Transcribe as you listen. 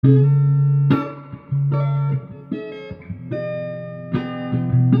This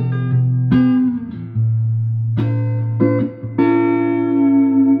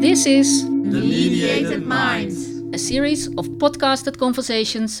is The Mediated Mind, a series of podcasted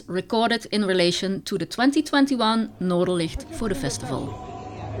conversations recorded in relation to the 2021 Noorderlicht for the festival.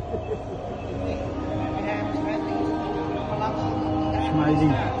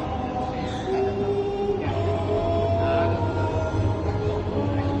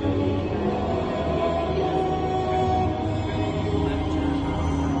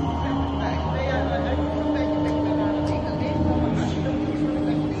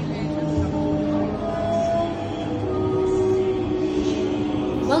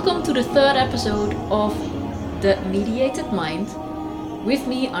 Welcome to the third episode of The Mediated Mind. With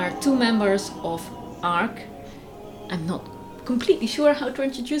me are two members of ARC. I'm not completely sure how to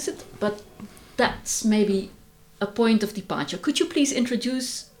introduce it, but that's maybe a point of departure. Could you please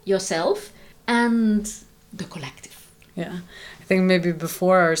introduce yourself and the collective? Yeah, I think maybe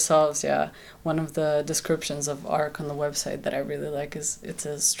before ourselves, one of the descriptions of ARC on the website that I really like is it's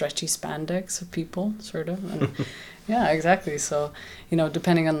a stretchy spandex of people, sort of. And yeah, exactly. So,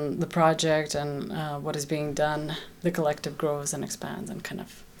 depending on the project and what is being done, the collective grows and expands and kind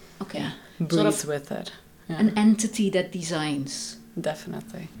of breathes sort of with it. Yeah. An entity that designs.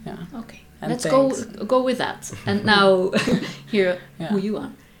 Definitely, yeah. Okay, and let's go with that. And now, hear who you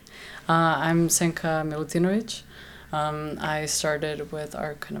are. I'm Senka Milutinovic. I started with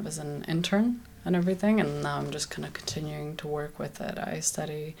ARC kind of as an intern and everything, and now I'm just kind of continuing to work with it. I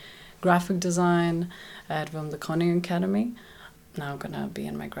study graphic design at Willem de Koning Academy. Now I'm going to be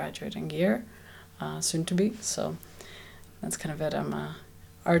in my graduating year, soon to be. So that's kind of it. I'm a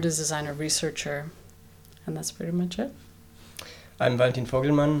artist, designer, researcher, and that's pretty much it. I'm Valentin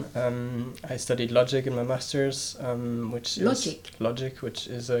Vogelmann. I studied logic in my master's, which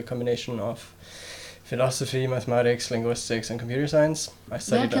is a combination of philosophy, mathematics, linguistics, and computer science.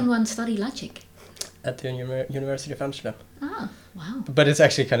 Where can one study logic? At the University of Amsterdam. Ah, wow. But it's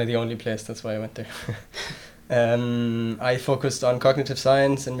actually kind of the only place, that's why I went there. I focused on cognitive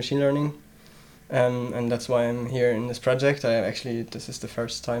science and machine learning, and that's why I'm here in this project. This is the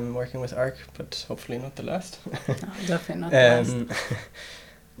first time working with ARC, but hopefully not the last. No, definitely not the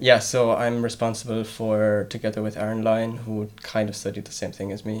last. So I'm responsible for, together with Aaron Lyon, who kind of studied the same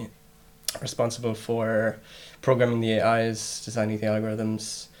thing as me, responsible for programming the AIs, designing the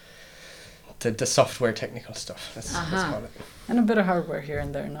algorithms, the software technical stuff, let's call it. And a bit of hardware here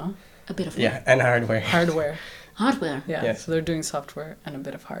and there, no? A bit of Yeah, and hardware. Hardware? Yeah, so they're doing software and a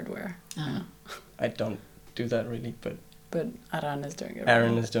bit of hardware. Uh-huh. I don't do that really, but Aaron is doing it.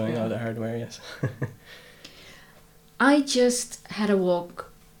 Aaron is doing all the hardware, yes. I just had a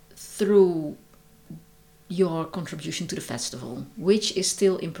walk through your contribution to the festival, which is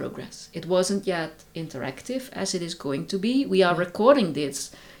still in progress. It wasn't yet interactive as it is going to be. We are recording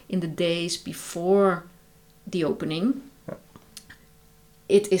this in the days before the opening. Yeah.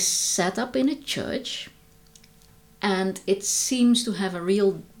 It is set up in a church, and it seems to have a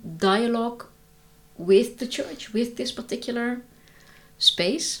real dialogue with the church, with this particular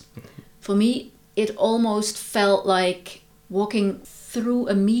space. For me, it almost felt like walking through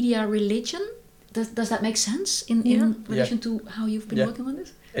a media religion. Does that make sense in relation to how you've been working on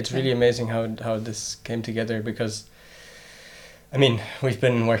this? It's really amazing how this came together, because we've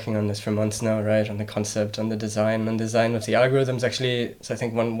been working on this for months now, right? On the concept, on the design of the algorithms. Actually, so I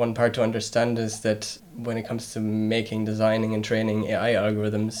think one part to understand is that when it comes to designing and training AI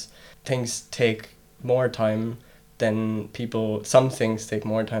algorithms, things take more time than some things take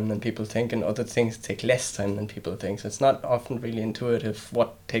more time than people think, and other things take less time than people think. So it's not often really intuitive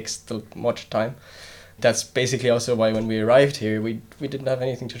what takes the much time. That's basically also why when we arrived here, we didn't have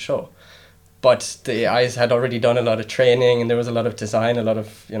anything to show. But the AIs had already done a lot of training, and there was a lot of design, a lot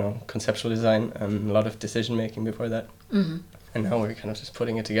of conceptual design, and a lot of decision making before that. Mm-hmm. And now we're kind of just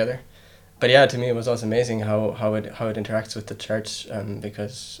putting it together. But yeah, to me it was also amazing how it interacts with the church,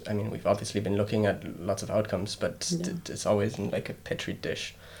 because we've obviously been looking at lots of outcomes, but it's always in like a petri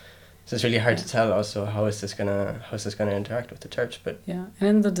dish. So it's really hard to tell also how is this gonna interact with the church. But and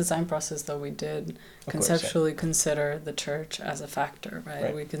in the design process though, we did conceptually consider the church as a factor,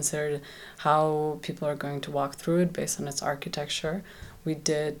 right? We considered how people are going to walk through it based on its architecture. We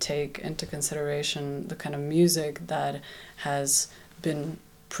did take into consideration the kind of music that has been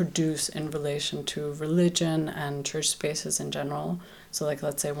produce in relation to religion and church spaces in general. So like,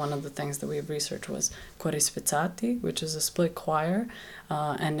 let's say one of the things that we've researched was cori spezzati, which is a split choir,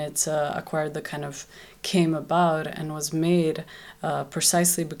 and it's a choir that kind of came about and was made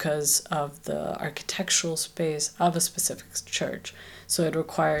precisely because of the architectural space of a specific church. So it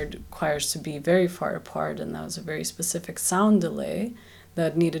required choirs to be very far apart, and that was a very specific sound delay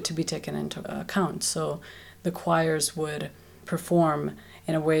that needed to be taken into account. So the choirs would perform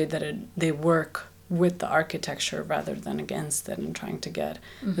in a way that they work with the architecture rather than against it, and trying to get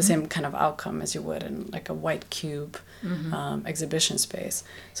the same kind of outcome as you would in like a white cube exhibition space.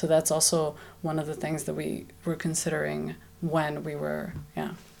 So that's also one of the things that we were considering when we were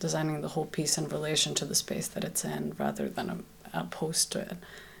designing the whole piece in relation to the space that it's in, rather than opposed to it.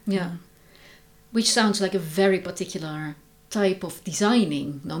 Yeah. Which sounds like a very particular type of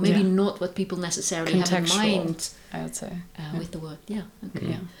designing. No, maybe not what people necessarily have in mind. I would say. With the word. Yeah. Okay.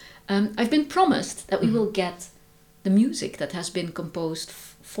 Yeah. I've been promised that we will get the music that has been composed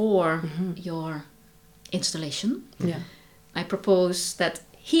for your installation. Yeah. I propose that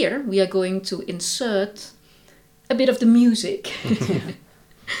here we are going to insert a bit of the music.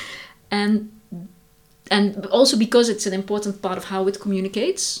 and also because it's an important part of how it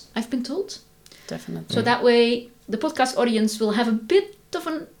communicates, I've been told. Definitely. So that way the podcast audience will have a bit of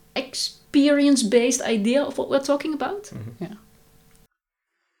an experience-based idea of what we're talking about. Yeah.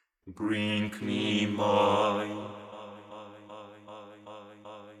 Bring me my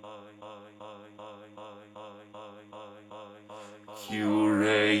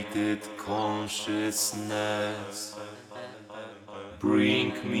curated consciousness.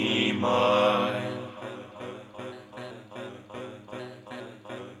 Bring me my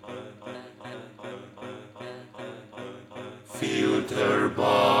filter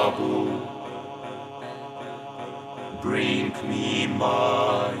bubble. Bring me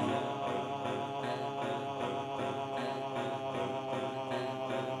my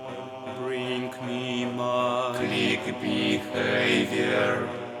click behavior.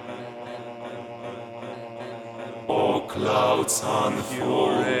 All clouds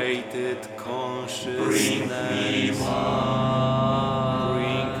unfold. Curated consciousness. Bring me my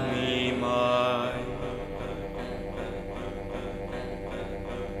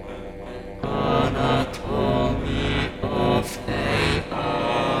anatomy of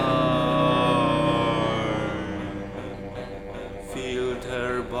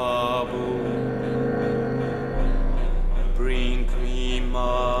filter bubble. Bring me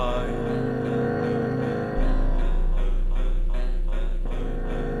my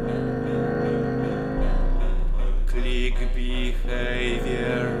click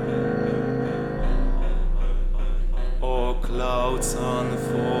behavior. All clouds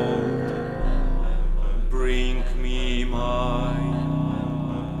unfold. Bring me my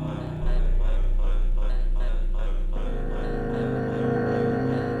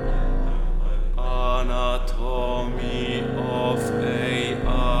anatomy of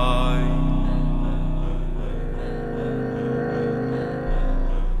AI.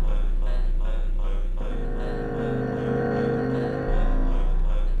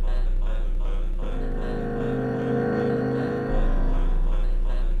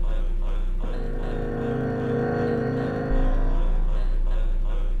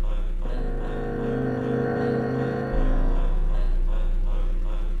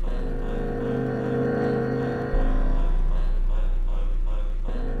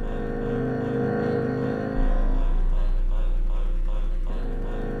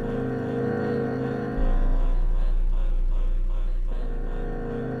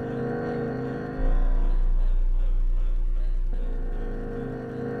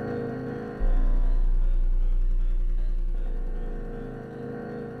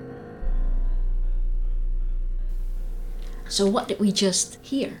 So what did we just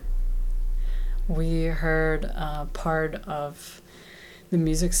hear? We heard part of the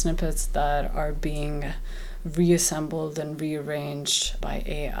music snippets that are being reassembled and rearranged by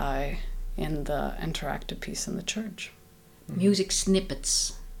AI in the interactive piece in the church. Music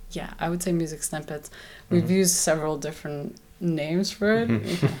snippets. Yeah, I would say music snippets. We've used several different names for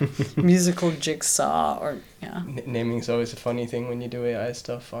it. Musical jigsaw, or Naming is always a funny thing when you do AI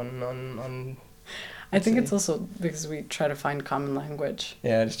stuff on I think it's also because we try to find common language.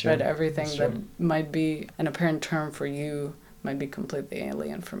 Yeah, that's true. Right, everything That's that true. might be an apparent term for you might be completely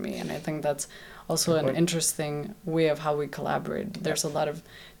alien for me. And I think that's also an interesting way of how we collaborate. There's a lot of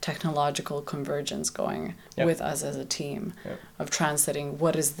technological convergence going with us as a team of translating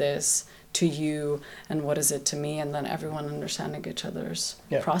what is this to you and what is it to me, and then everyone understanding each other's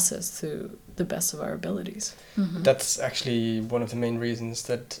process to the best of our abilities. That's actually one of the main reasons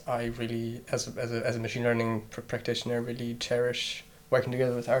that I really, as a machine learning practitioner, really cherish working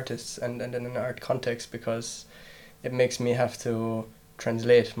together with artists and in an art context, because it makes me have to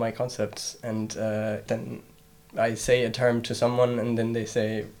translate my concepts, and then I say a term to someone and then they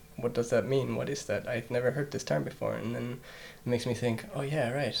say, what does that mean? What is that? I've never heard this term before. And then it makes me think, oh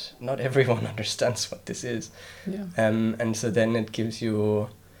yeah, right, not everyone understands what this is. Yeah. And so then it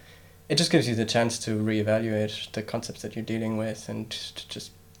just gives you the chance to reevaluate the concepts that you're dealing with and to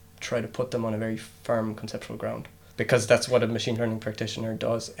just try to put them on a very firm conceptual ground. Because that's what a machine learning practitioner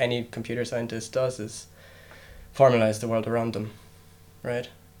does. Any computer scientist does is formalize the world around them, right?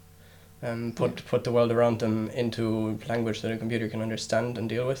 Put the world around them into language that a computer can understand and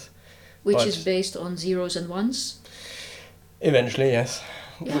deal with. Which is based on zeros and ones? Eventually, yes.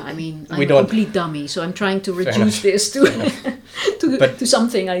 Yeah, I mean, I'm a complete dummy, so I'm trying to reduce this to to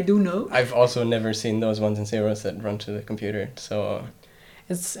something I do know. I've also never seen those ones and zeros that run to the computer, so...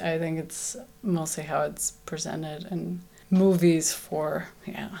 I think it's mostly how it's presented in movies for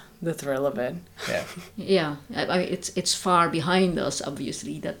the thrill of it. Yeah. Yeah, I mean, it's far behind us,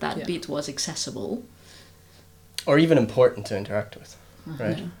 obviously, that bit was accessible, or even important to interact with,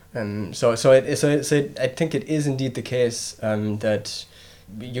 right? So I think it is indeed the case that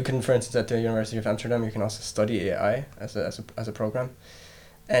you can, for instance, at the University of Amsterdam, you can also study AI as a program,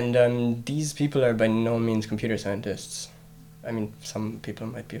 and these people are by no means computer scientists. I mean, some people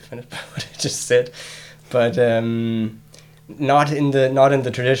might be offended by what I just said, but not in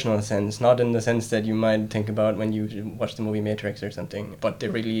the traditional sense, not in the sense that you might think about when you watch the movie Matrix or something. But they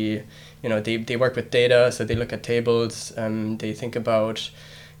really, they work with data, so they look at tables, they think about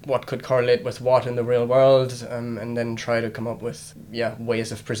what could correlate with what in the real world, and then try to come up with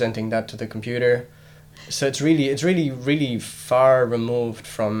ways of presenting that to the computer. So it's really far removed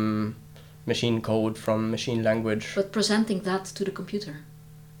from machine code, from machine language. But presenting that to the computer.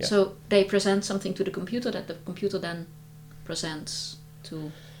 Yeah. So they present something to the computer that the computer then presents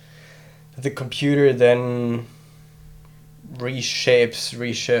to... The computer then reshifts.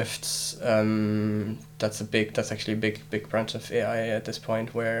 That's actually a big branch of AI at this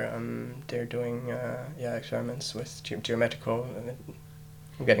point, where they're doing experiments with geometrical...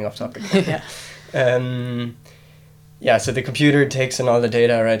 I'm getting off topic. So the computer takes in all the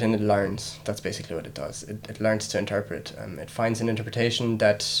data, right, and it learns. That's basically what it does. It learns to interpret. It finds an interpretation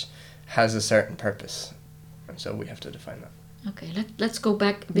that has a certain purpose. And so we have to define that. Okay, let's go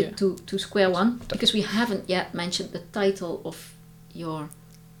back a bit to square one, because we haven't yet mentioned the title of your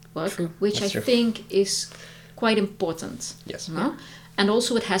work, which That's true. Think is quite important. Yes. No? And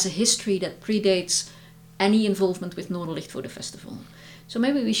also it has a history that predates any involvement with Noorderlicht Festival. So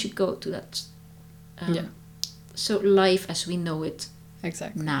maybe we should go to that. So life as we know it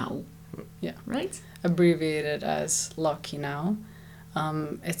now. Yeah. Right? Abbreviated as Lucky Now.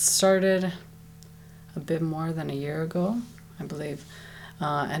 It started a bit more than a year ago, I believe.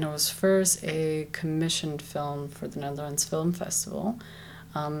 And it was first a commissioned film for the Netherlands Film Festival.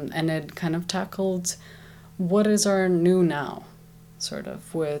 And it kind of tackled what is our new now, sort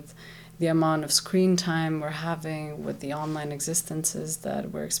of, with the amount of screen time we're having, with the online existences that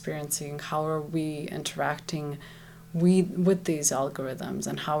we're experiencing. How are we interacting with these algorithms,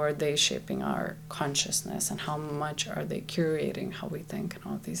 and how are they shaping our consciousness, and how much are they curating how we think and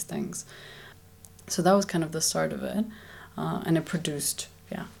all these things. So that was kind of the start of it. And it produced,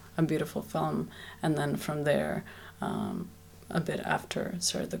 a beautiful film. And then from there, a bit after,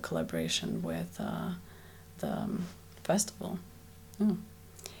 started the collaboration with the festival.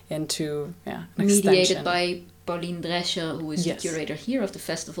 Into an mediated extension. by Pauline Drescher, who is the curator here of the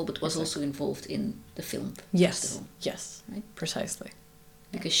festival, but was also involved in the film festival. Yes, right? Precisely.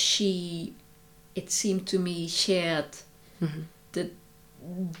 Because she, it seemed to me, shared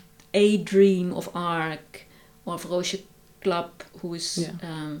a dream of ARC, of Roosje Klap, who is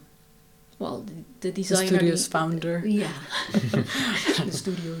the designer. The studio's founder. Yeah, the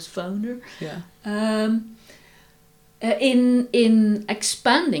studio's founder. Yeah. In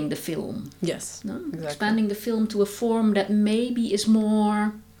expanding the film. Yes, exactly. Expanding the film to a form that maybe is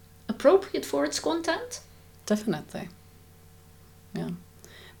more appropriate for its content? Definitely. Yeah.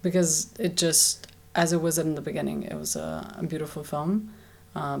 Because it just, as it was in the beginning, it was a beautiful film.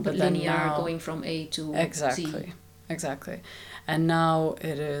 But then linear, now, going from A to Z. Exactly. And now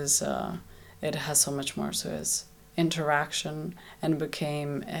it is, it has so much more. So it's interaction, and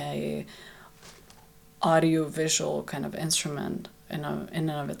became a audio-visual kind of instrument in and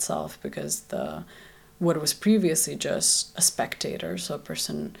of itself, because what was previously just a spectator, so a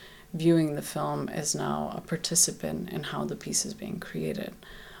person viewing the film is now a participant in how the piece is being created.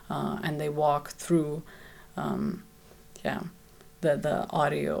 And they walk through the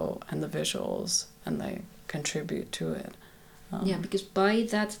audio and the visuals, and they contribute to it. Because by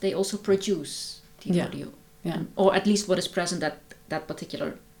that they also produce the audio. Yeah. Or at least what is present at that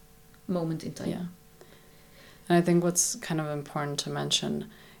particular moment in time. Yeah. And I think what's kind of important to mention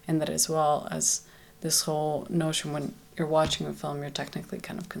in that as well as this whole notion, when you're watching a film, you're technically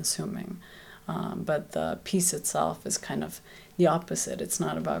kind of consuming. But the piece itself is kind of the opposite. It's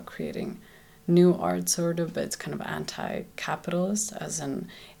not about creating new art, sort of, but it's kind of anti-capitalist, as in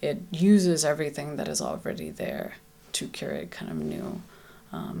it uses everything that is already there to curate kind of new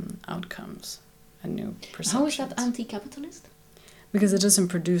outcomes and new perceptions. How is that anti-capitalist? Because it doesn't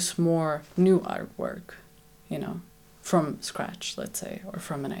produce more new artwork, from scratch, let's say, or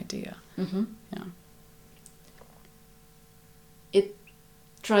from an idea. Mm-hmm. Yeah. It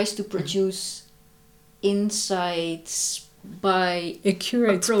tries to produce insights by it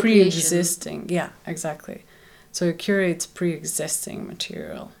curates pre-existing. Yeah, exactly. So it curates pre-existing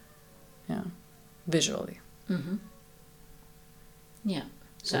material. Yeah, visually. Mm-hmm. Yeah.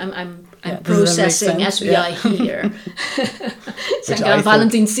 So I'm does processing that make as sense? we are here. Senka and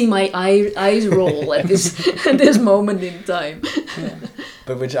Valentin see my eyes roll at this moment in time. Yeah.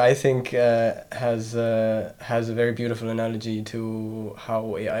 But which I think has a very beautiful analogy to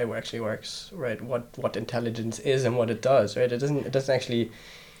how AI actually works, right? What intelligence is and what it does, right? It doesn't actually.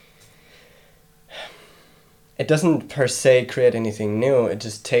 It doesn't per se create anything new. It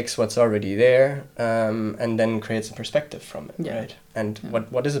just takes what's already there, and then creates a perspective from it, right? And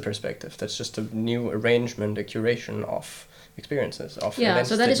what is a perspective? That's just a new arrangement, a curation of experiences, of events.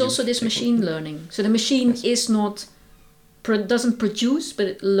 So that is also this machine learning. So the machine is not doesn't produce, but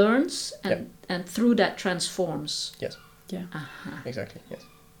it learns and through that transforms. Yes. Yeah. Uh-huh. Exactly. Yes.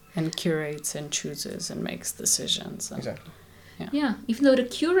 And curates and chooses and makes decisions. And, Exactly. Yeah. Even though the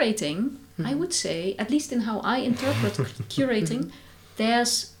curating, I would say, at least in how I interpret curating,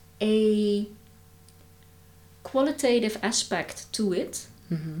 there's a qualitative aspect to it,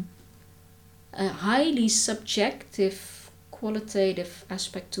 a highly subjective qualitative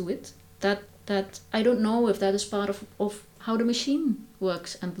aspect to it, that I don't know if that is part of how the machine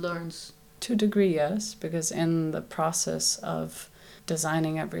works and learns. To a degree, yes, because in the process of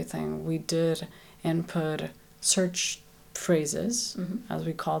designing everything, we did input search phrases, as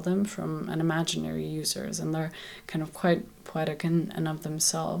we call them, from an imaginary users, and they're kind of quite poetic in of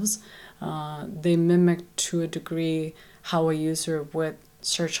themselves. They mimic to a degree how a user would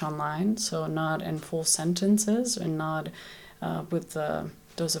search online, so not in full sentences and not with the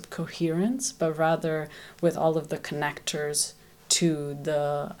dose of coherence, but rather with all of the connectors to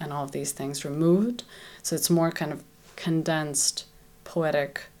and all of these things removed. So it's more kind of condensed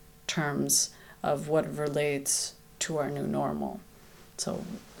poetic terms of what relates to our new normal. So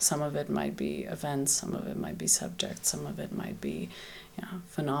some of it might be events, some of it might be subjects, some of it might be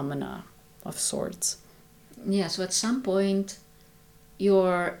phenomena of sorts. Yeah, so at some point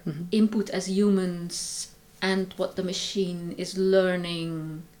your input as humans and what the machine is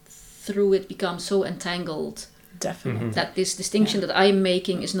learning through it becomes so entangled. Definitely. That this distinction that I'm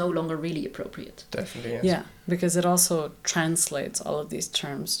making is no longer really appropriate. Definitely, yes. Yeah, because it also translates all of these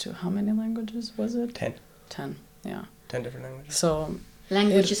terms to how many languages was it? 10. 10, yeah. 10 different languages. So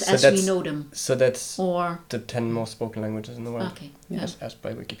Languages as we know them. So that's or the 10 most spoken languages in the world. Okay. Yeah. As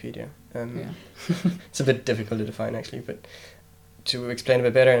by Wikipedia. Yeah. It's a bit difficult to define actually, but to explain a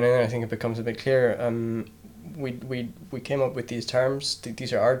bit better, and then I think it becomes a bit clearer. We came up with these terms.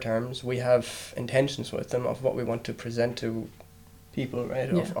 These are our terms. We have intentions with them of what we want to present to people,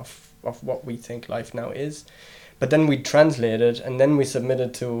 right? Yeah. Of what we think life now is. But then we translate it, and then we submit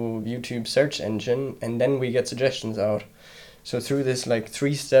it to YouTube search engine, and then we get suggestions out. So through this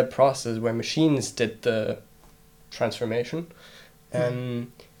 3-step process where machines did the transformation,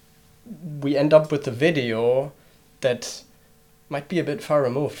 we end up with a video that might be a bit far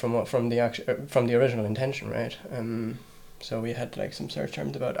removed from the original intention, right? So we had some search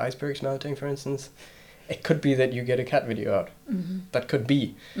terms about icebergs melting, for instance. It could be that you get a cat video out. That could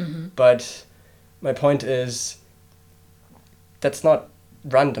be. But my point is, that's not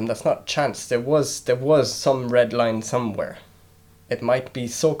random. That's not chance. There was some red line somewhere. It might be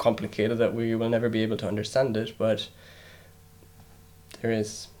so complicated that we will never be able to understand it, but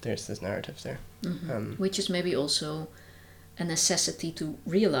there's this narrative there. which is maybe also a necessity to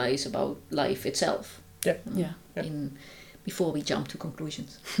realize about life itself. Yeah. Before we jump to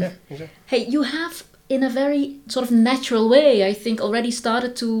conclusions. Yeah, exactly. Hey, you have, in a very sort of natural way, I think, already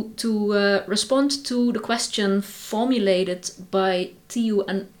started to respond to the question formulated by Tiyu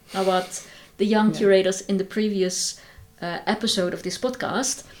and about the young Yeah. curators in the previous episode of this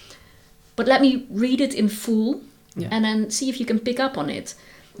podcast. But let me read it in full Yeah. and then see if you can pick up on it.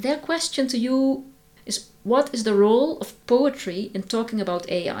 Their question to you is, what is the role of poetry in talking about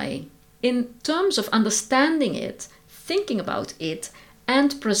AI? In terms of understanding it, thinking about it,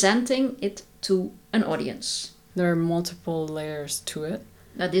 and presenting it to an audience. There are multiple layers to it.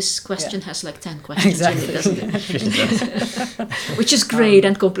 Now this question has like 10 questions in it, doesn't it? Exactly. Which is great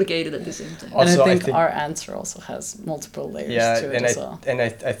and complicated at the same time. Also, And I think our answer also has multiple layers to it as well.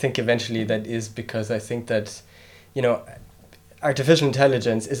 I think eventually that is because I think that, you know, artificial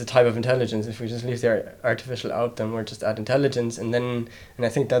intelligence is a type of intelligence. If we just leave the artificial out, then we're just at intelligence, and I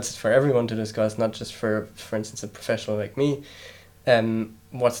think that's for everyone to discuss, not just for instance, a professional like me.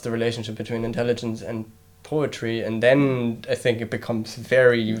 What's the relationship between intelligence and poetry? And then I think it becomes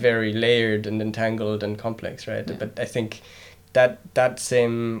very, very layered and entangled and complex, right? Yeah. But I think that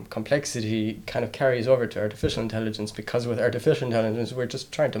same complexity kind of carries over to artificial intelligence, because with artificial intelligence we're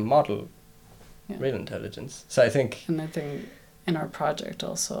just trying to model real intelligence. So I think, and I think in our project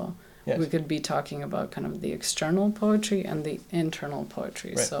also, yes. we could be talking about kind of the external poetry and the internal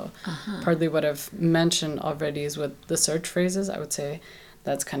poetry. Right. So partly what I've mentioned already is with the search phrases, I would say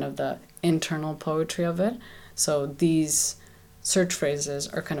that's kind of the internal poetry of it. So these search phrases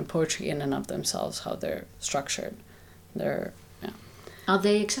are kind of poetry in and of themselves, how they're structured. Are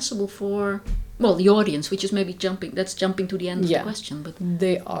they accessible for, well, the audience, which is maybe jumping to the end of the question, but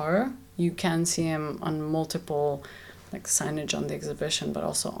they are. You can see them on multiple, like signage on the exhibition, but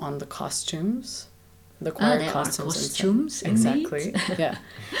also on the costumes, the choir there are costumes. costumes, Exactly. Yeah,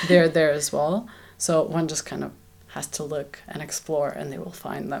 they're there as well. So one just kind of has to look and explore, and they will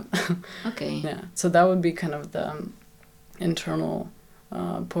find them. Okay. Yeah. So that would be kind of the internal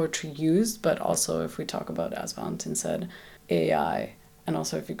poetry used, but also if we talk about, as Valentin said, AI, and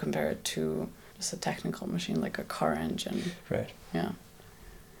also if you compare it to just a technical machine like a car engine. Right. Yeah.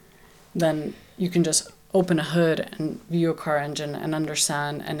 Then you can just open a hood and view a car engine and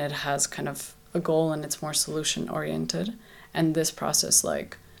understand, and it has kind of a goal and it's more solution oriented. And this process,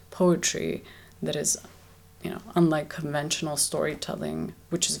 like poetry, that is, unlike conventional storytelling,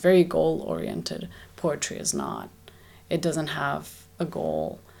 which is very goal oriented, poetry is not. It doesn't have a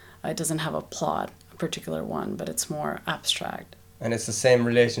goal. It doesn't have a plot, a particular one, but it's more abstract. And it's the same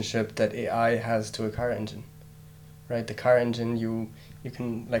relationship that AI has to a car engine, right? The car engine, you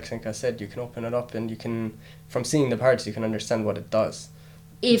can, like Senka said, you can open it up and you can, from seeing the parts, you can understand what it does.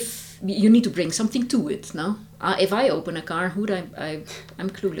 If you need to bring something to it, no? If I open a car hood, I'm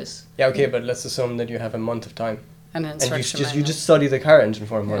clueless. Yeah, okay, but let's assume that you have a month of time. An And instruction you manual. just study the car engine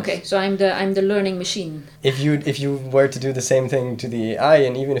for a month. Okay, so I'm the learning machine. If you were to do the same thing to the AI,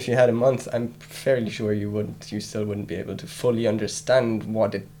 and even if you had a month, I'm fairly sure you still wouldn't be able to fully understand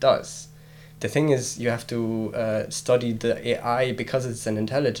what it does. The thing is, you have to study the AI because it's an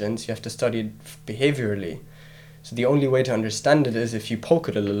intelligence. You have to study it behaviorally. So the only way to understand it is if you poke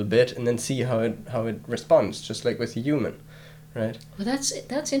it a little bit and then see how it responds, just like with a human, right? Well,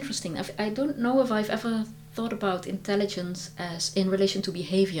 that's interesting. I don't know if I've ever thought about intelligence as in relation to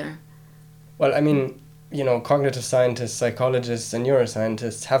behavior. Well, I mean, cognitive scientists, psychologists, and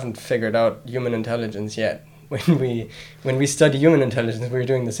neuroscientists haven't figured out human intelligence yet. When we study human intelligence, we're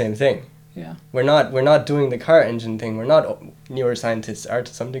doing the same thing. Yeah. We're not doing the car engine thing. We're not, neuroscientists are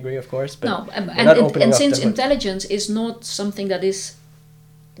to some degree, of course, but No, we're not opening and up since the hood. intelligence is not something that is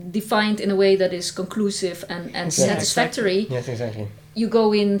defined in a way that is conclusive and satisfactory, Yes, exactly. you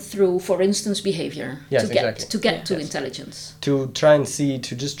go in through, for instance, behavior Yes, to get exactly. to Yes. intelligence. To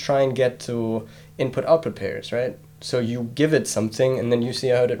just try and get to input-output pairs, right? So you give it something and then you see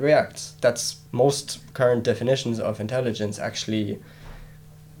how it reacts. That's most current definitions of intelligence actually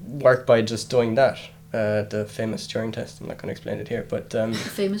work by just doing that. The famous Turing test, I'm not going to explain it here, but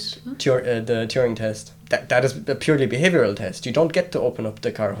Famous. the Turing test, that is a purely behavioral test. You don't get to open up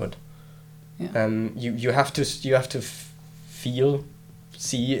the car hood. Yeah. You have to see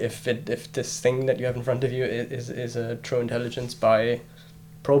if this thing that you have in front of you is a true intelligence by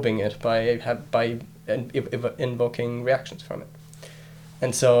probing it, by invoking reactions from it.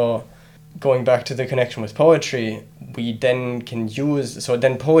 And so, going back to the connection with poetry, we then can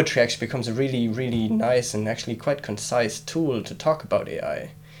then poetry actually becomes a really, really nice and actually quite concise tool to talk about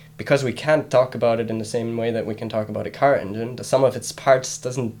AI. Because we can't talk about it in the same way that we can talk about a car engine. The sum of its parts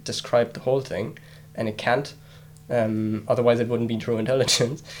doesn't describe the whole thing, and it can't. Otherwise it wouldn't be true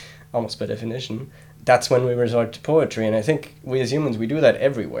intelligence, almost by definition. That's when we resort to poetry, and I think we as humans, we do that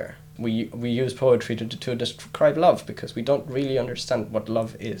everywhere. We use poetry to describe love, because we don't really understand what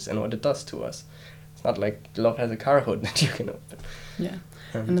love is and what it does to us. It's not like love has a car hood that you can open. Yeah.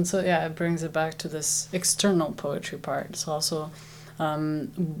 And then so, yeah, it brings it back to this external poetry part. It's also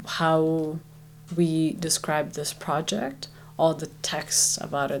how we describe this project, all the texts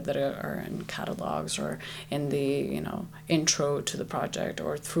about it that are in catalogs or in the, intro to the project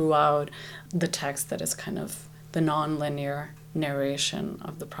or throughout the text that is kind of the non-linear narration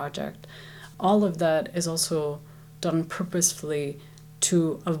of the project. All of that is also done purposefully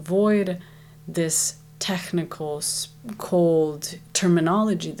to avoid this technical, cold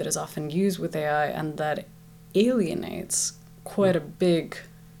terminology that is often used with AI and that alienates quite a big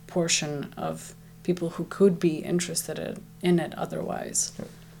portion of people who could be interested in it otherwise.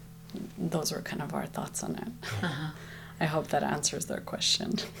 Those are kind of our thoughts on it. I hope that answers their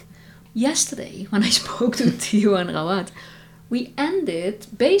question. Yesterday, when I spoke to Theo and Rawat, we ended,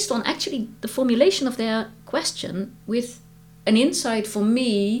 based on actually the formulation of their question, with an insight for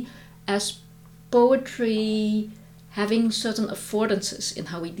me as poetry having certain affordances in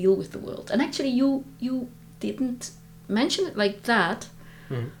how we deal with the world. And actually you didn't mention it like that,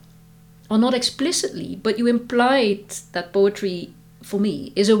 or not explicitly, but you implied that poetry, for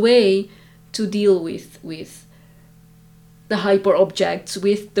me, is a way to deal with the hyper objects,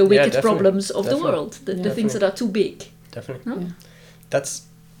 with the wicked problems of the world, the things that are too big. Definitely. No? Yeah.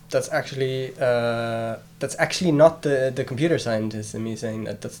 That's actually not the computer scientist in me saying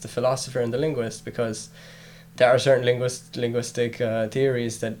that. That's the philosopher and the linguist, because there are certain linguistic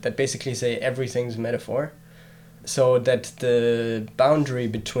theories that basically say everything's metaphor, so that the boundary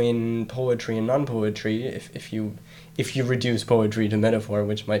between poetry and non-poetry, if you reduce poetry to metaphor,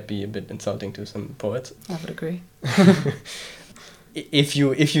 which might be a bit insulting to some poets, I would agree. if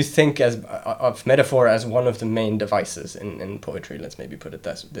you think of metaphor as one of the main devices in poetry, let's maybe put it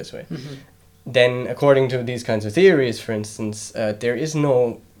this way, then according to these kinds of theories, for instance, there is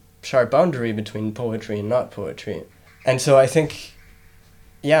no sharp boundary between poetry and not poetry. And so I think,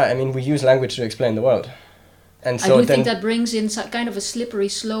 we use language to explain the world. And so I do think that brings in kind of a slippery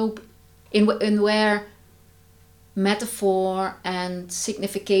slope in where metaphor and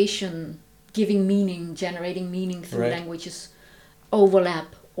signification, giving meaning, generating meaning through languages,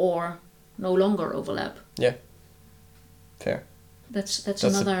 overlap or no longer overlap. Yeah, fair. That's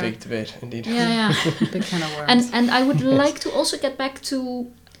another... That's a big debate, indeed. Yeah. Big kind of worms. And I would like to also get back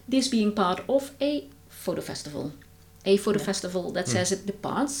to this being part of a photo festival. A photo festival that says it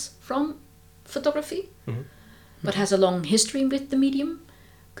departs from photography, but has a long history with the medium.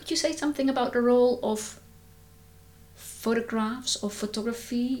 Could you say something about the role of photographs or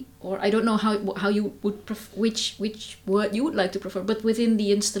photography, or I don't know how you would which word you would like to prefer, but within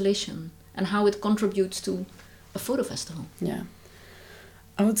the installation and how it contributes to a photo festival? Yeah,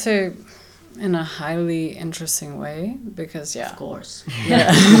 I would say in a highly interesting way, because of course,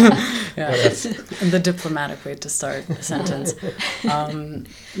 yeah, the diplomatic way to start a sentence.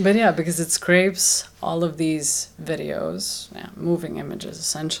 But yeah, because it scrapes all of these videos, moving images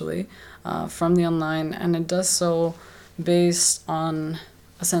essentially, from the online, and it does so based on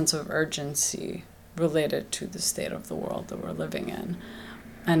a sense of urgency related to the state of the world that we're living in.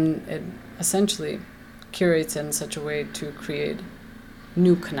 And it essentially curates in such a way to create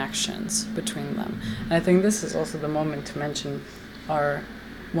new connections between them. And I think this is also the moment to mention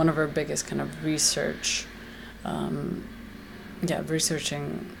one of our biggest kind of researching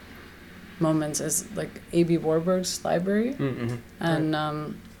moments is like A.B. Warburg's library, and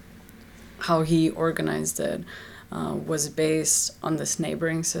how he organized it was based on this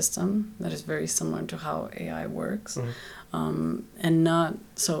neighboring system that is very similar to how AI works, and not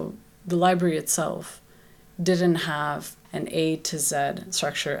so. The library itself didn't have an A to Z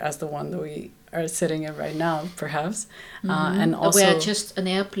structure as the one that we are sitting in right now, perhaps. And also, where just an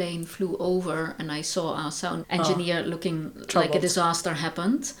airplane flew over and I saw our sound engineer looking like a disaster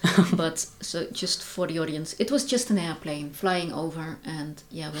happened. But so just for the audience, it was just an airplane flying over, and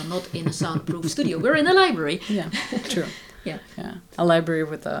we're not in a soundproof studio. We're in a library. Yeah, true. Yeah. A library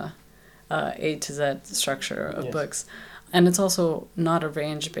with a A to Z structure of books. And it's also not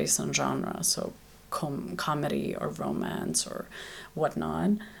arranged based on genre, so comedy or romance or whatnot,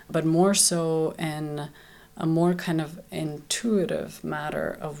 but more so in a more kind of intuitive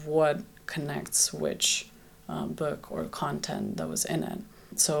matter of what connects which book or content that was in it.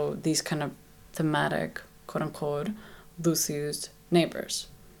 So these kind of thematic, quote-unquote, loose-used neighbors.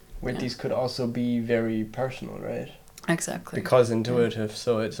 Where these could also be very personal, right? Exactly. Because intuitive.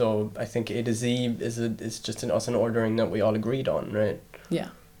 Yeah. So I think A to Z is just also an ordering that we all agreed on, right? Yeah.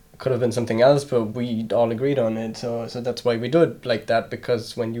 Could have been something else, but we all agreed on it. So that's why we do it like that,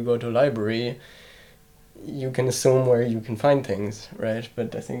 because when you go to a library, you can assume where you can find things, right?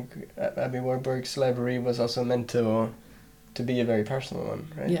 But I think Abby Warburg's library was also meant to to be a very personal one,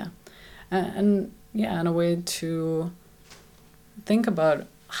 right? Yeah. And yeah, in a way to think about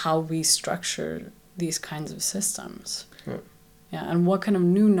how we structure these kinds of systems. Yeah, and what kind of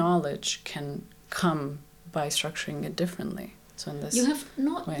new knowledge can come by structuring it differently. So in this You have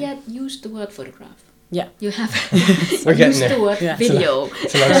not way. yet used the word photograph. Yeah. You have We're getting used there. the word Yeah. video.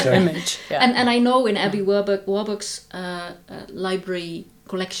 It's a long story. image. Yeah. And I know in Abby Warburg's library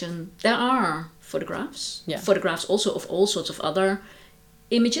collection there are photographs. Yeah. Photographs also of all sorts of other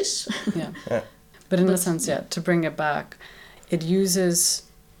images. Yeah. Yeah. But in a But- sense, yeah, to bring it back, it uses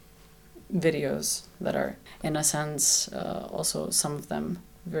videos that are, in a sense, also some of them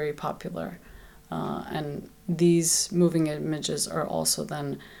very popular. And these moving images are also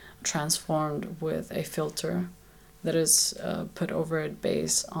then transformed with a filter that is put over it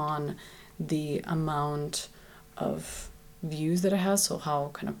based on the amount of views that it has. So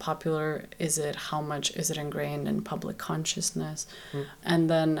how kind of popular is it? How much is it ingrained in public consciousness? And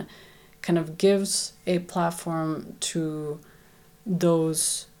then kind of gives a platform to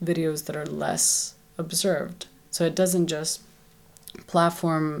those videos that are less observed. So it doesn't just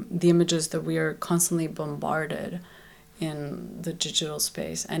platform the images that we are constantly bombarded in the digital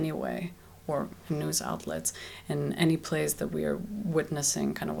space anyway, or in news outlets, in any place that we are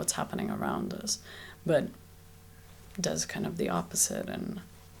witnessing kind of what's happening around us, but does kind of the opposite and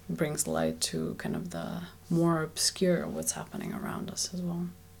brings light to kind of the more obscure what's happening around us as well.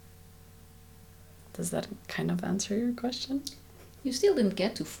 Does that kind of answer your question? You still didn't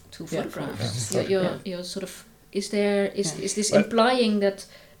get to Yeah, photographs. photographs. You're sort of is this Well- implying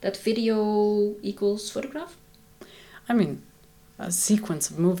that video equals photograph? I mean, a sequence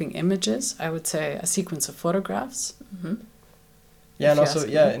of moving images, I would say a sequence of photographs. Mm-hmm. Yeah, and If you also ask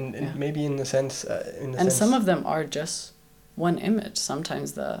me. and Yeah. maybe in the sense And some of them are just one image.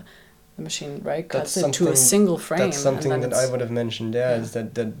 Sometimes the machine, right, cuts it to a something- single frame. That's something and then that I it's- would have mentioned. Yeah. Is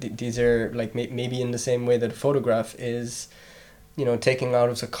that these are like maybe in the same way that a photograph is, taking out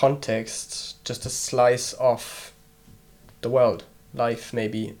of the context just a slice of the world, life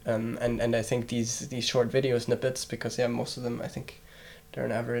maybe, and I think these short video snippets, because most of them I think they're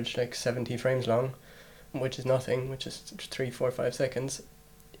on average like 70 frames long, which is nothing, which is 3, 4, 5 seconds.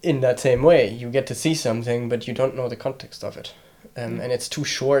 In that same way, you get to see something, but you don't know the context of it, and it's too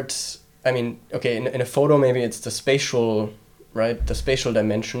short. I mean, okay, in a photo maybe it's the spatial, right, the spatial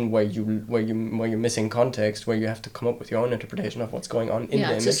dimension where you're missing context, where you have to come up with your own interpretation of what's going on in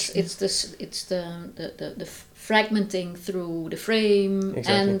the image. It's the fragmenting through the frame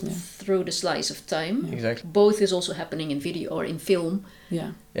Exactly. and Yeah. through the slice of time. Exactly. Both is also happening in video or in film.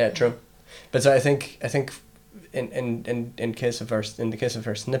 Yeah. Yeah, true. But so I think in the case of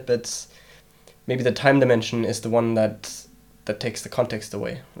her snippets, maybe the time dimension is the one that takes the context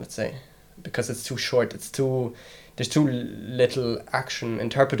away, let's say, because it's too short. There's too little action,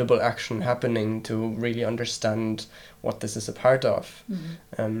 interpretable action happening to really understand what this is a part of.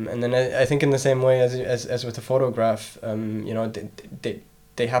 Mm-hmm. And then I think in the same way as with the photograph,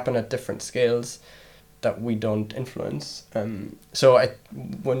 they happen at different scales that we don't influence. So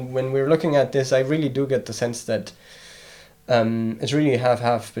when we're looking at this, I really do get the sense that it's really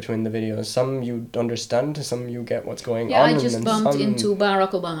half between the videos. Some you understand, some you get what's going Yeah, on. I just and bumped some, into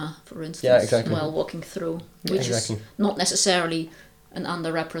Barack Obama, for instance, Yeah, exactly. while walking through, Yeah, which exactly. is not necessarily an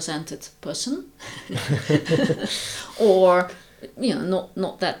underrepresented person, or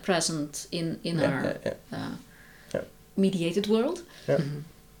not that present in our Yeah. mediated world. Yeah. Mm-hmm.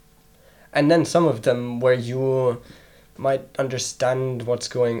 And then some of them where you might understand what's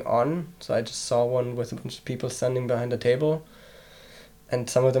going on. So I just saw one with a bunch of people standing behind a table, and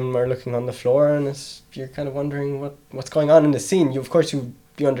some of them are looking on the floor, and you're kind of wondering what's going on in the scene.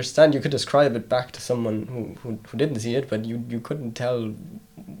 You understand. You could describe it back to someone who didn't see it, but you couldn't tell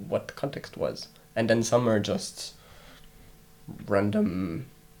what the context was. And then some are just random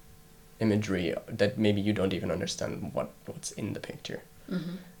imagery that maybe you don't even understand what's in the picture.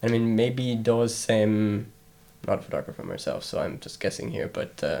 Mm-hmm. I mean, maybe those same, not a photographer myself, so I'm just guessing here,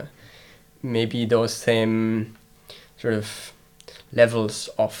 but maybe those same sort of levels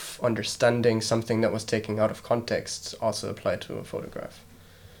of understanding something that was taken out of context also apply to a photograph.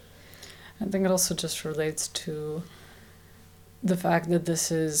 I think it also just relates to the fact that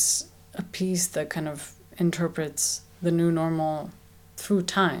this is a piece that kind of interprets the new normal through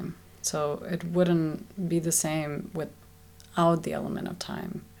time. So it wouldn't be the same without the element of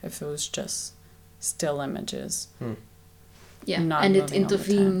time if it was just still images. Yeah, Not and it moving all the time.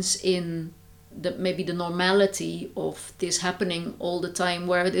 intervenes in maybe the normality of this happening all the time,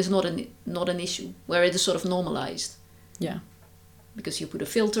 where it is not an issue, where it is sort of normalized. Yeah. because you put a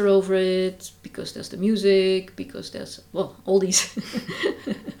filter over it, because there's the music, because there's all these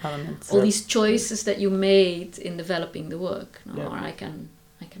Elements. all these choices that you made in developing the work. Yeah. Or I can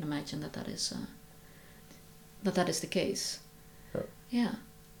imagine that is the case. Yeah.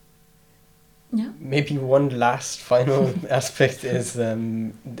 Yeah. Maybe one last final aspect is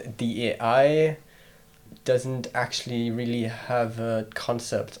the AI doesn't actually really have a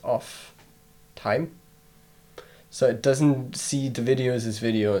concept of time. So it doesn't see the videos as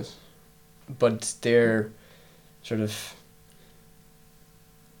videos, but they're sort of,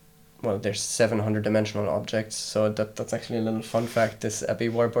 well, there's 700 dimensional objects. So that's actually a little fun fact. This Abby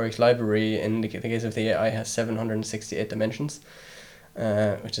Warburg's library, in the case of the AI, has 768 dimensions,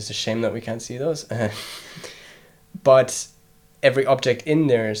 which is a shame that we can't see those. But every object in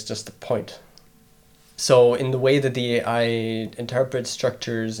there is just a point. So in the way that the AI interprets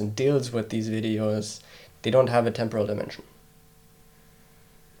structures and deals with these videos, they don't have a temporal dimension.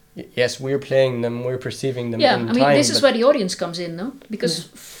 Yes, we're playing them, we're perceiving them in time. Yeah, I mean, this is where the audience comes in, no? Because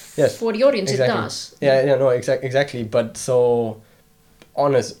Yes, for the audience exactly. it does. Exactly. But so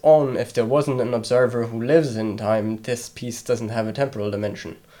on its own, if there wasn't an observer who lives in time, this piece doesn't have a temporal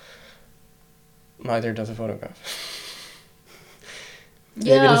dimension. Neither does a photograph. Maybe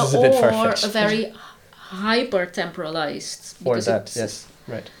this is a bit far-fetched. Or a very hyper-temporalized. Or because that, it's- yes,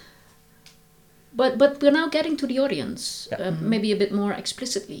 right. But we're now getting to the audience, Yeah. maybe a bit more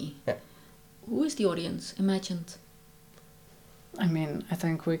explicitly. Yeah. Who is the audience imagined? I mean, I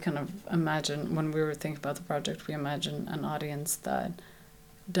think we kind of imagine, when we were thinking about the project, we imagine an audience that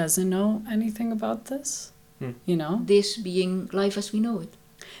doesn't know anything about this, you know? This being life as we know it.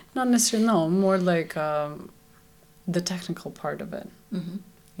 Not necessarily, no, more like the technical part of it, Mm-hmm.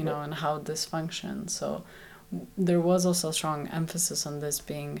 you know, and how this functions. So there was also a strong emphasis on this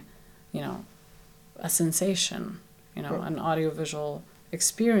being, you know, a sensation, you know, an audiovisual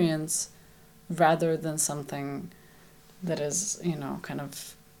experience rather than something that is, you know, kind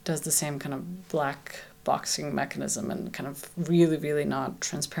of does the same kind of black boxing mechanism and kind of really, really not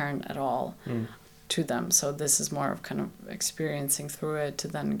transparent at all to them. So this is more of kind of experiencing through it to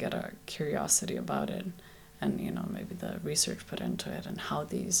then get a curiosity about it and, you know, maybe the research put into it and how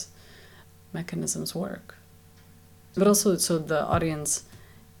these mechanisms work. But also, so the audience,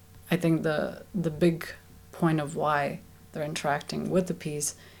 I think the big point of why they're interacting with the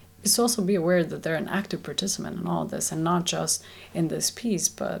piece is to also be aware that they're an active participant in all this, and not just in this piece,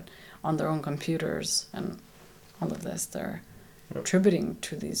 but on their own computers and all of this. They're attributing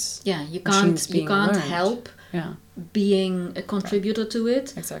to these You machines can't being learned. help Yeah, being a contributor to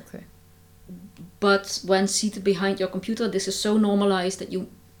it. exactly. But when seated behind your computer, this is so normalized that you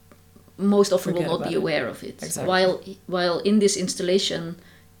most often Forget will not about be it. aware of it. Exactly. While in this installation,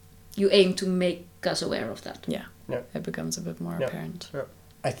 you aim to make us aware of that. Yeah, Yeah. it becomes a bit more Yeah. apparent.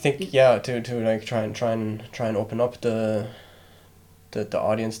 I think to like try and open up the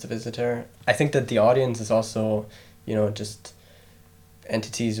audience, the visitor. I think that the audience is also, you know, just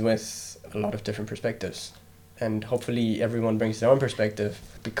entities with a lot of different perspectives, and hopefully everyone brings their own perspective,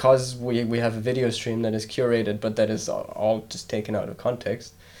 because we have a video stream that is curated but that is all just taken out of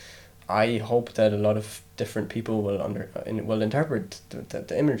context. I hope that a lot of different people will interpret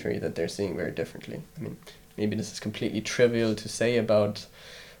the imagery that they're seeing very differently. I mean, maybe this is completely trivial to say about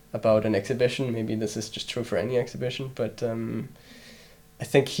an exhibition. Maybe this is just true for any exhibition. But I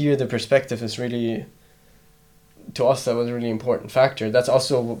think here the perspective is really, to us, that was a really important factor. That's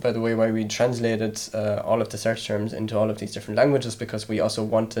also, by the way, why we translated all of the search terms into all of these different languages, because we also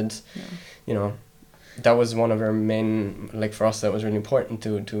wanted, you know, that was one of our main, like for us, that was really important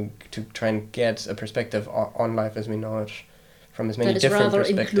to try and get a perspective on life as we know it from as many different perspectives.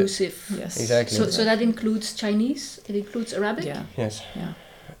 That is rather inclusive. Yes. Exactly. So that includes Chinese, it includes Arabic? Yeah. Yes. Yeah.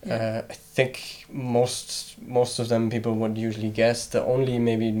 I think most of them people would usually guess. The only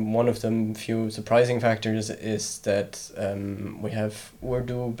maybe one of them few surprising factors is that we have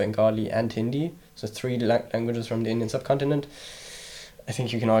Urdu, Bengali and Hindi, so 3 languages from the Indian subcontinent. I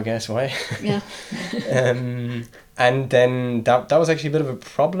think you can all guess why. Yeah. And then that was actually a bit of a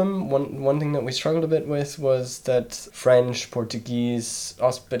problem. One thing that we struggled a bit with was that French, Portuguese,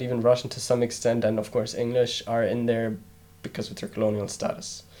 but even Russian to some extent, and of course English are in there because of their colonial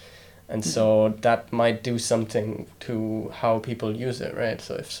status. And so that might do something to how people use it, right?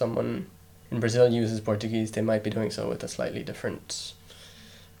 So if someone in Brazil uses Portuguese, they might be doing so with a slightly different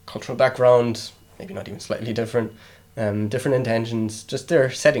cultural background, maybe not even slightly different, different intentions. Just their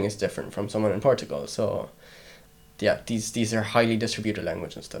setting is different from someone in Portugal. So yeah, these are highly distributed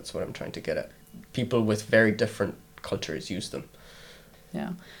languages. That's what I'm trying to get at. People with very different cultures use them.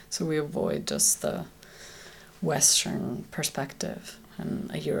 Yeah. So we avoid just the Western perspective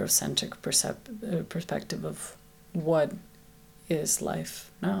and a Eurocentric perspective of what is life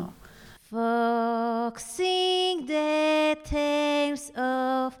now. Folks sing the tales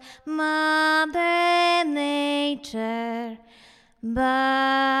of Mother Nature,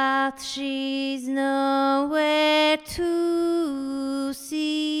 but she's nowhere to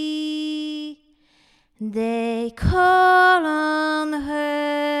see. They call on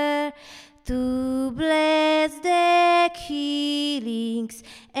her to bless their killings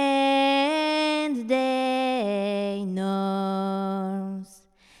and their norms,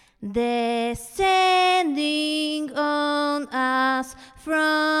 descending on us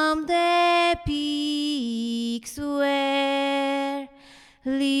from the peaks where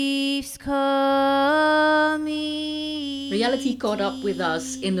leaves coming. Reality caught up with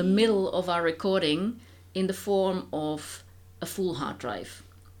us in the middle of our recording in the form of a full hard drive.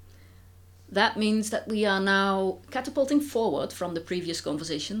 That means that we are now catapulting forward from the previous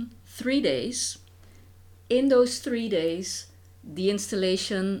conversation 3 days. In those 3 days, the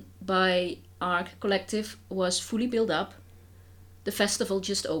installation by our collective was fully built up. The festival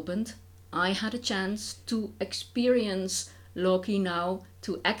just opened. I had a chance to experience Loki now,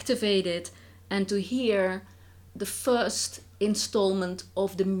 to activate it, and to hear the first installment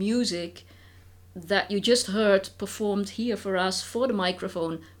of the music that you just heard performed here for us for the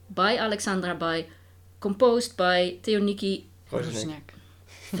microphone by Alexandra Bai, composed by Theoniki.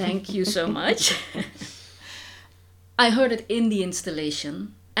 Thank you so much. I heard it in the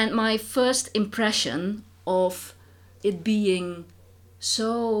installation, and my first impression of it being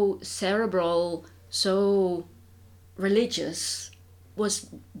so cerebral, so religious, was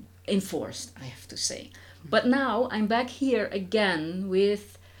enforced, I have to say. But now I'm back here again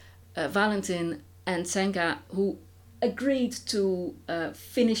with Valentin and Senka, who agreed to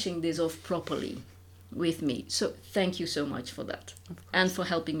finishing this off properly with me. So thank you so much for that, and for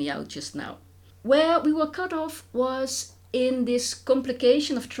helping me out just now. Where we were cut off was in this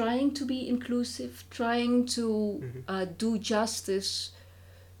complication of trying to be inclusive, trying to do justice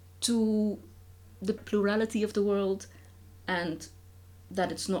to the plurality of the world, and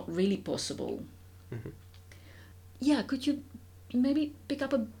that it's not really possible. Yeah, could you maybe pick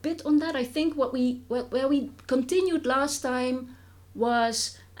up a bit on that? I think where we continued last time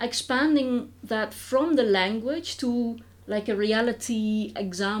was expanding that from the language to like a reality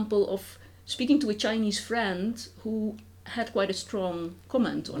example of speaking to a Chinese friend who had quite a strong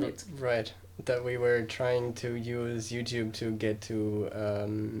comment on it. Right. That we were trying to use YouTube to get to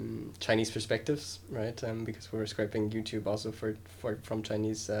Chinese perspectives, right? Because we were scraping YouTube also from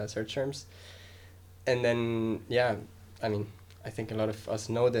Chinese search terms. And then, yeah, I mean, I think a lot of us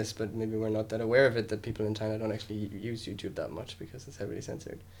know this, but maybe we're not that aware of it, that people in China don't actually use YouTube that much because it's heavily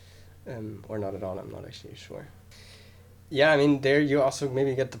censored. Or not at all, I'm not actually sure. Yeah, I mean, there you also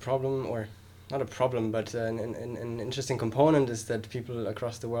maybe get the problem, or not a problem, but an interesting component is that people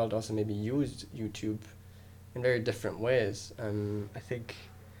across the world also maybe use YouTube in very different ways. I think,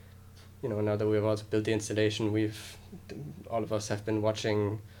 now that we've also built the installation, all of us have been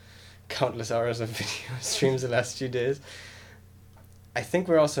watching countless hours of video streams the last few days. I think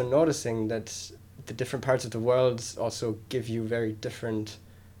we're also noticing that the different parts of the world also give you very different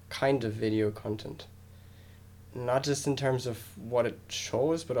kind of video content. Not just in terms of what it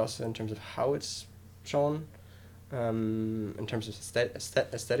shows, but also in terms of how it's shown, in terms of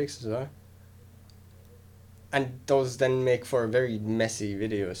aesthetics as well. And those then make for a very messy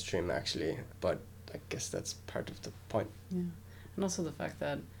video stream, actually. But I guess that's part of the point. Yeah. And also the fact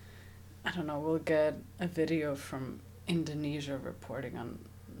that, I don't know, we'll get a video from Indonesia reporting on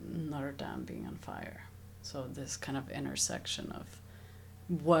Notre Dame being on fire. So this kind of intersection of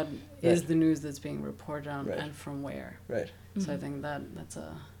what is the news that's being reported on and from where. Right. So I think that's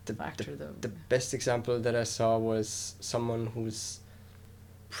a factor. The best example that I saw was someone who's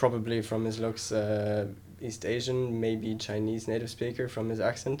probably, from his looks, East Asian, maybe Chinese native speaker from his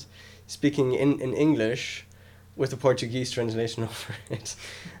accent, speaking in English with a Portuguese translation over it.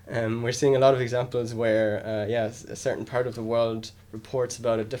 We're seeing a lot of examples where, a certain part of the world reports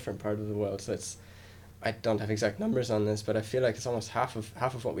about a different part of the world. So I don't have exact numbers on this, but I feel like it's almost half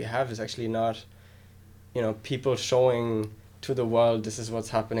of what we have is actually not, people showing to the world this is what's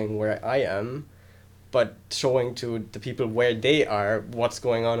happening where I am, but showing to the people where they are what's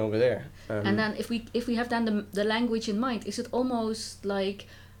going on over there. And then if we have then the language in mind, is it almost like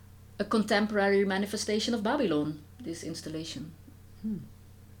a contemporary manifestation of Babylon, this installation?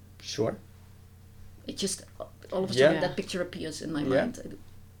 Sure. It just all of a sudden that picture appears in my mind.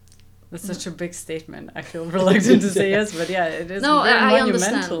 That's such a big statement. I feel reluctant to say yes, but yeah, it is No, very I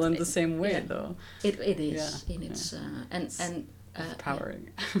monumental understand. in the same way, Yeah. though. It is Yeah, in its and Empowering.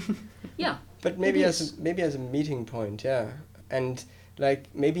 yeah. But maybe It as is. a meeting point, yeah, and like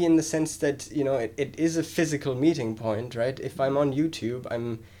maybe in the sense that it is a physical meeting point, right? If I'm on YouTube,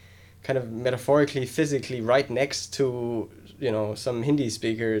 I'm kind of metaphorically, physically right next to some Hindi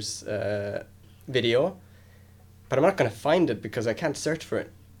speakers video, but I'm not gonna find it because I can't search for it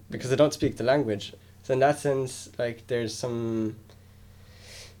because I don't speak the language. So in that sense, like there is some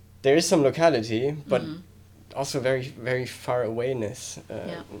locality, but Mhm. also very very far awayness,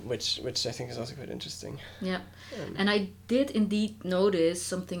 Yeah. which I think is also quite interesting. Yeah, and I did indeed notice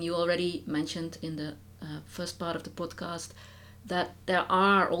something you already mentioned in the first part of the podcast, that there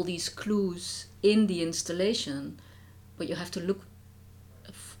are all these clues in the installation, but you have to look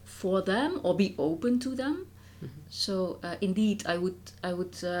for them or be open to them. So indeed, I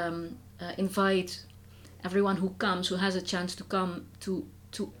would invite everyone who comes, who has a chance to come, to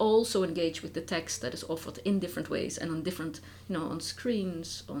also engage with the text that is offered in different ways and on different, on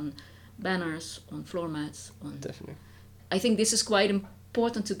screens, on banners, on floor mats. Definitely. I think this is quite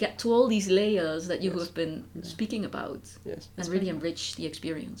important to get to all these layers that you Yes. have been speaking about, Yes. and really enrich the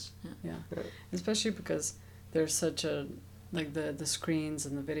experience. Yeah. Yeah, especially because there's such a the screens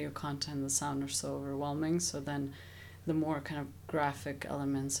and the video content, the sound are so overwhelming. So then, the more kind of graphic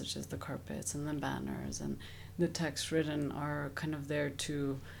elements such as the carpets and the banners and the text written are kind of there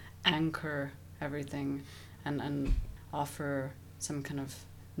to anchor everything and offer some kind of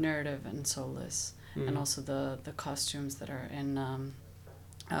narrative and solace. And also the costumes that are in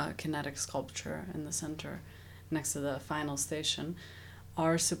kinetic sculpture in the center next to the final station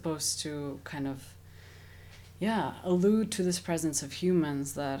are supposed to kind of allude to this presence of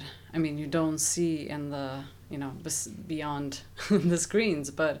humans that, I mean, you don't see in the, beyond the screens,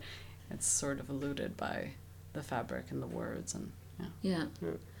 but it's sort of alluded by the fabric and the words. And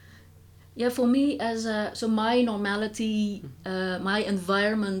Yeah, for me, so my normality, my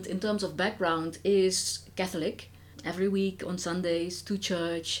environment in terms of background is Catholic. Every week on Sundays to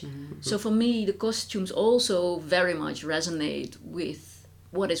church. So for me, the costumes also very much resonate with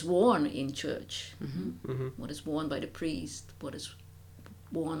what is worn in church, what is worn by the priest, what is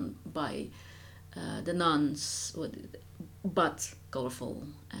worn by the nuns, but colorful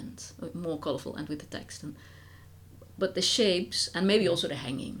and more colorful and with the text. But the shapes and maybe also the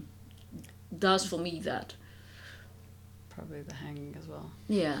hanging does for me that. probably the hanging as well.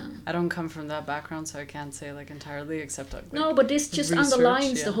 Yeah. I don't come from that background, so I can't say entirely, except no, but this just research,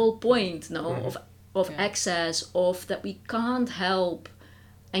 underlines the whole point, of Yeah. access, of that we can't help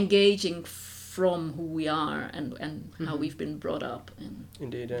engaging from who we are and how we've been brought up and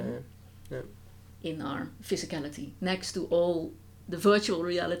Indeed. in our physicality, next to all the virtual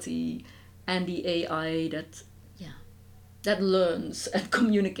reality and the AI that learns and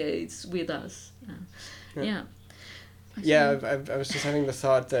communicates with us. Yeah. I Yeah, think- I was just having the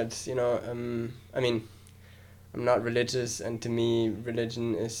thought that, I mean, I'm not religious, and to me,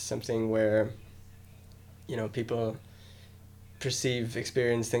 religion is something where, people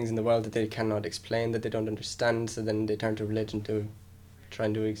experience things in the world that they cannot explain, that they don't understand, so then they turn to religion to try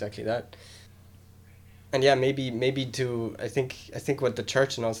and do exactly that. And yeah, maybe I think what the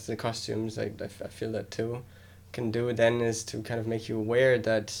church and also the costumes, I feel that too, can do then is to kind of make you aware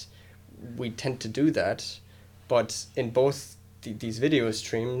that we tend to do that, but in both these video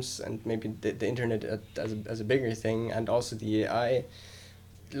streams and maybe the internet as a bigger thing, and also the AI,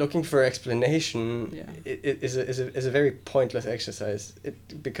 looking for explanation is a very pointless exercise.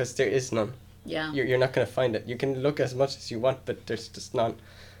 Because there is none. Yeah. You're not going to find it. You can look as much as you want, but there's just none.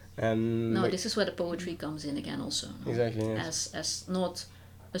 No, this is where the poetry comes in again also. No? Exactly, yes. As not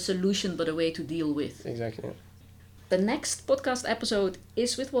a solution but a way to deal with. Exactly. Yeah. The next podcast episode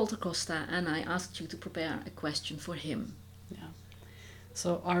is with Walter Costa, and I asked you to prepare a question for him. Yeah.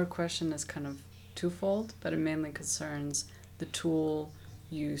 So our question is kind of twofold, but it mainly concerns the tool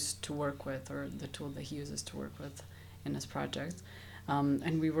used to work with, or the tool that he uses to work with in his project.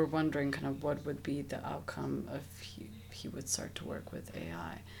 And we were wondering kind of what would be the outcome if he would start to work with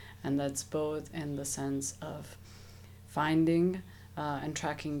AI. And that's both in the sense of finding and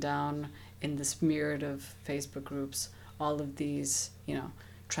tracking down in this myriad of Facebook groups all of these,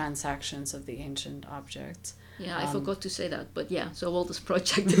 transactions of the ancient objects. Yeah, I forgot to say that, but yeah, so Walter's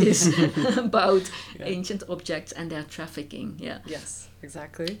project is about ancient objects and their trafficking, yeah. Yes,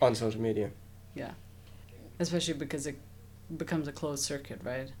 exactly. On social media. Yeah. Especially because it becomes a closed circuit,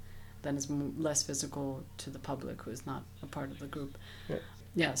 right? Then it's less visible to the public who is not a part of the group.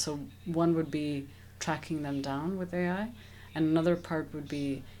 Yeah, so one would be tracking them down with AI, and another part would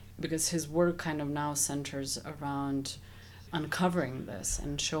be because his work kind of now centers around uncovering this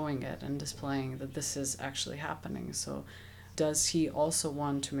and showing it and displaying that this is actually happening. So does he also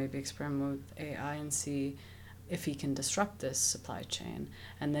want to maybe experiment with AI and see if he can disrupt this supply chain,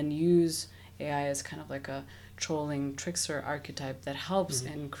 and then use AI as kind of like a trolling trickster archetype that helps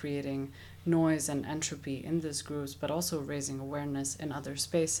in creating noise and entropy in these groups, but also raising awareness in other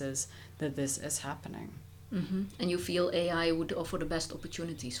spaces that this is happening? And you feel AI would offer the best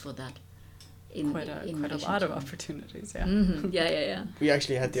opportunities for that? Quite a lot of opportunities, yeah. Yeah. We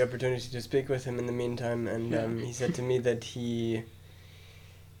actually had the opportunity to speak with him in the meantime, and he said to me that he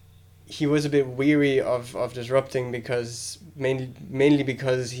was a bit weary of disrupting, because mainly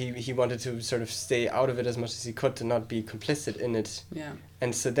because he wanted to sort of stay out of it as much as he could, to not be complicit in it. Yeah.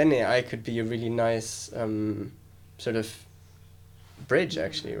 And so then AI could be a really nice sort of bridge,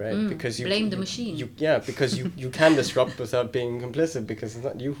 actually, right? Because you blame the machine. Because you can disrupt without being complicit, because it's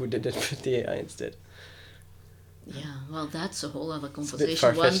not you who did it, but the AI instead. Yeah, well, that's a whole other It's a conversation. bit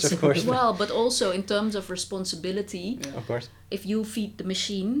far-fetched, of course. Well, but also in terms of responsibility, Of course. if you feed the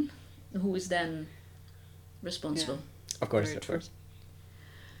machine, who is then responsible? Of course, Very of true. course.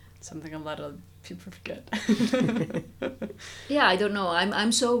 Something a lot of people forget. Yeah, I don't know.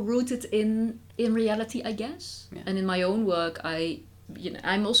 I'm so rooted in reality, I guess, and in my own work.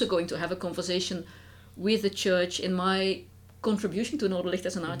 I'm also going to have a conversation with the church in my contribution to Noorderlicht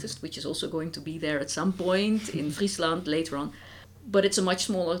as an artist, which is also going to be there at some point in Friesland later on. But it's a much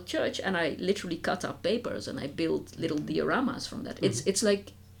smaller church, and I literally cut up papers and I build little dioramas from that. It's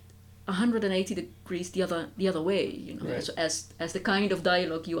like 180 degrees the other way, you know, Right. so as the kind of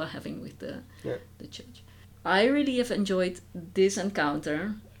dialogue you are having with the church. I really have enjoyed this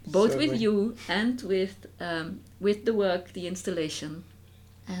encounter, both with Certainly. you and with the work, the installation,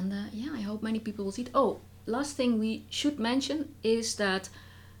 and I hope many people will see it. Oh, last thing we should mention is that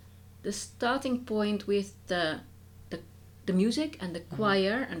the starting point with the music and the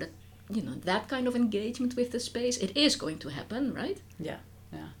choir and that kind of engagement with the space, it is going to happen, right? Yeah.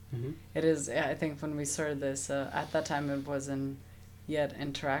 Mm-hmm. It is. Yeah, I think when we started this, at that time it wasn't yet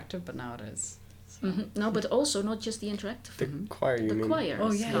interactive, but now it is. So. No, but also not just the interactive. The choir, you the mean? choir Oh,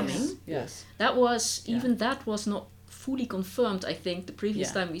 is yes. coming. Yes. That was that was not fully confirmed, I think, the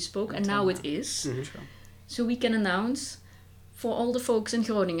previous time we spoke, and now it is. Mm-hmm. True. So we can announce for all the folks in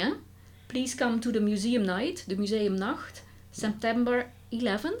Groningen, please come to the museum night, the Museumnacht, September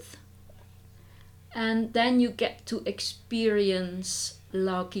 11th. And then you get to experience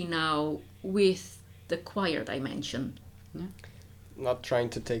Lauki now with the choir dimension. Yeah. Not trying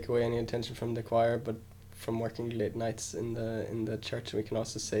to take away any attention from the choir, but from working late nights in the church, we can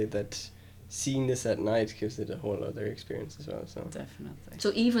also say that seeing this at night gives it a whole other experience as well. So Definitely.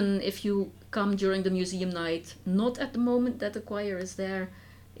 So even if you come during the museum night, not at the moment that the choir is there,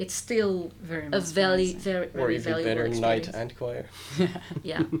 it's still Very a very, mesmerizing. very, or very even valuable better, experience. night and choir.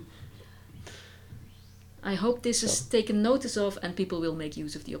 Yeah. I hope this is So. taken notice of and people will make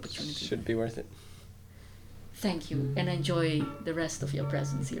use of the opportunity. Should be worth it. Thank you and enjoy the rest of your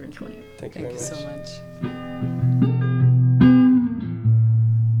presence here in Groningen. Thank you Thank very you much. so much.